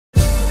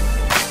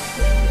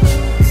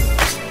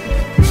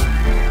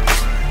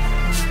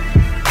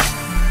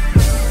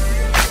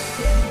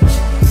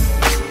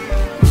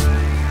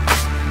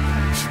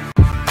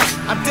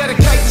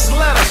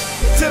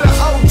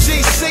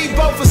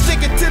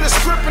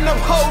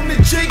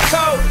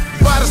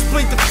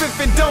fifth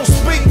and don't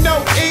speak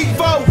no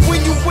Evo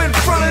when you in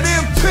front of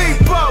them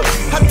people.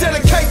 I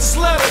dedicate this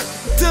letter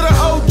to the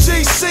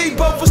OGC,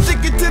 but for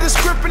sticking to the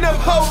script and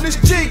upholding this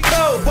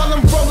G-code. While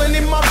I'm rolling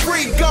in my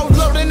Rigo,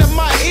 loading up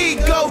my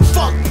ego.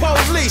 Fuck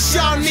police,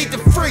 y'all need the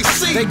free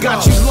seat. They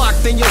got you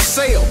locked in your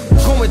cell,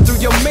 going through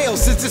your mail.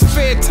 Since it's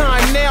fair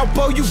time now,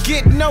 bo, you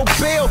get no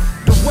bail.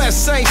 The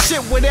West ain't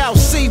shit without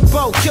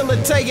C-Bo,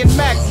 Killer Tay and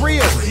Mac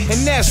Real,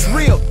 and that's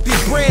real.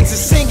 These brands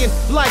are singing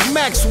like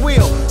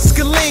Maxwell.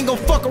 Scalene gon'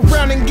 fuck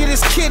around and get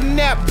his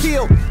kidnap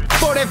pill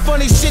for that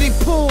funny shit he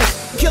pulled.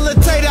 Killer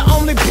Tay the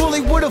only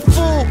bully with a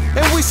fool,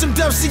 and we some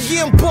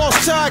WCM boss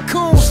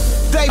tycoons.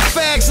 They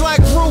fags like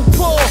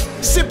RuPaul,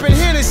 sipping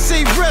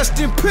Hennessy, rest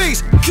in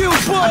peace,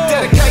 Q-Ball. I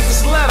dedicate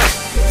this letter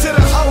to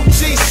the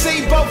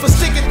OGC, both for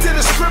sticking to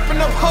the script and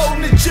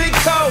upholding the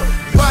G-code.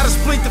 Riders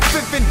bleed the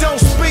fifth and don't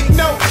speak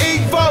no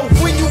Evo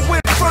when you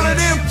in front of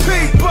them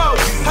people.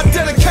 I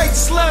dedicate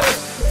this letter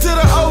to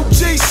the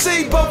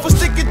OGC, both for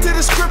sticking to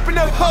the script and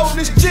upholding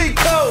this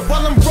G-code.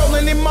 While I'm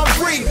rolling in my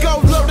Rigo,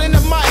 loading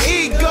up my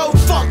ego.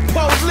 Fuck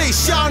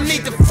police, y'all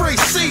need the free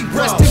seat.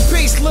 Rest in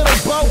peace, little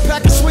bo,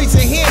 packing sweets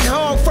and hen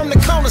hog from the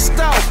corner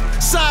store.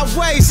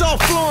 Sideways off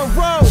Florence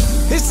Road,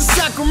 it's the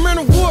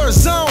Sacramento war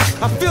zone.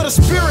 I feel the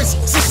spirits,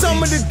 see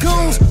some of the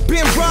goons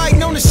been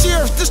riding on the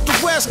sheriffs. This the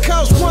West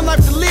Coast, one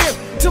life to live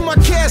till my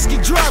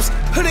casket drops.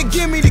 Hoodie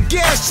give me the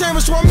gas chamber,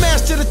 so I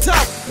mash to the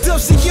top.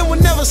 WCM will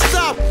never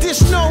stop,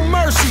 dish no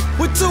mercy.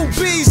 With 2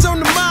 B's on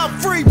the mile,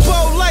 free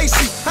Bo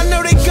Lacey. I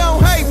know they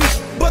gon' hate me,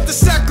 but the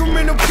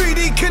Sacramento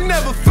PD can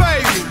never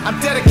fade me. I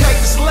dedicate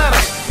this letter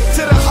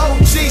to the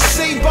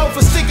OGC, both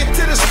for sticking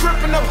to the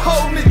script and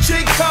upholding the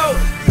G-code.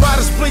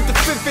 Riders bleed the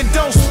fifth and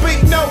don't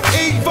speak no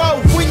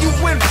Evo when you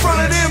in front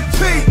of them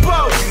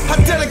people.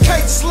 I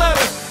dedicate this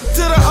letter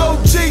to the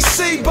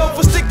OGC, both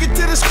for sticking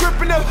to the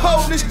script and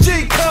upholding this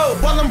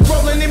G-code. While I'm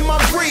rolling in my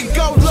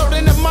Rigo,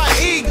 loading up my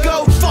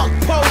ego. Fuck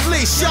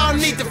police, y'all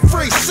need the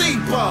free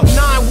C-Bo.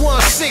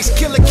 916,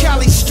 Killer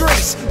Cali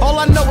streets. All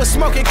I know is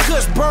smoking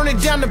kush, burning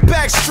down the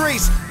back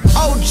streets.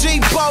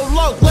 OG Bo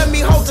Loc, let me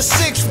hold the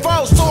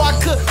 6-4 so I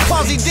could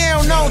posse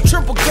down on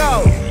triple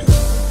gold.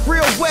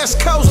 Real West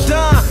Coast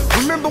Don.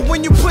 Remember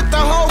when you put the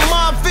whole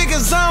mob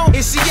figures on?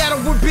 In Seattle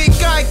with Big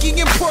Ike,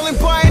 in Portland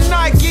buying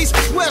Nikes.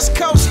 West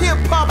Coast hip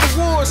hop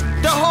awards,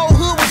 the whole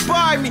hood was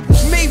by me.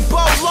 Me,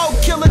 Bo Loc,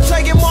 Killer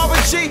Tay and Marvin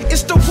G.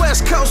 It's the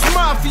West Coast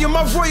Mafia,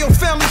 my royal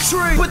family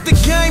tree. Put the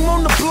game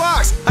on the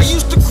blocks. I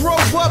used to grow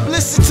up,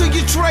 listen to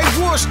your Dre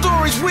war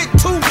stories with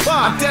Tupac.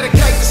 I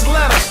dedicate this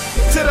letter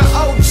to the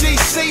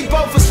OGC,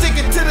 both for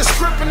sticking to the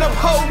script and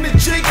upholding the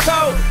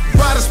G-code.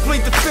 Riders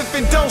bleed the fifth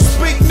and don't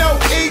speak no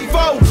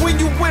Evo when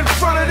you in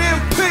front of them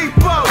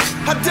people.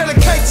 I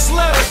dedicate this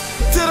letter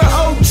to the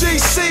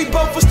OGC,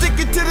 both for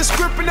sticking to the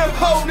script and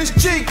upholding this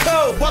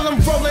G-code. While I'm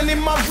rolling in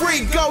my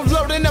Rigo,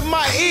 loading up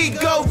my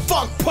ego.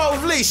 Fuck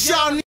police,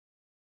 y'all need.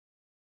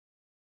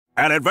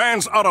 At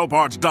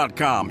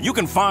AdvanceAutoParts.com, you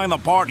can find the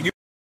part you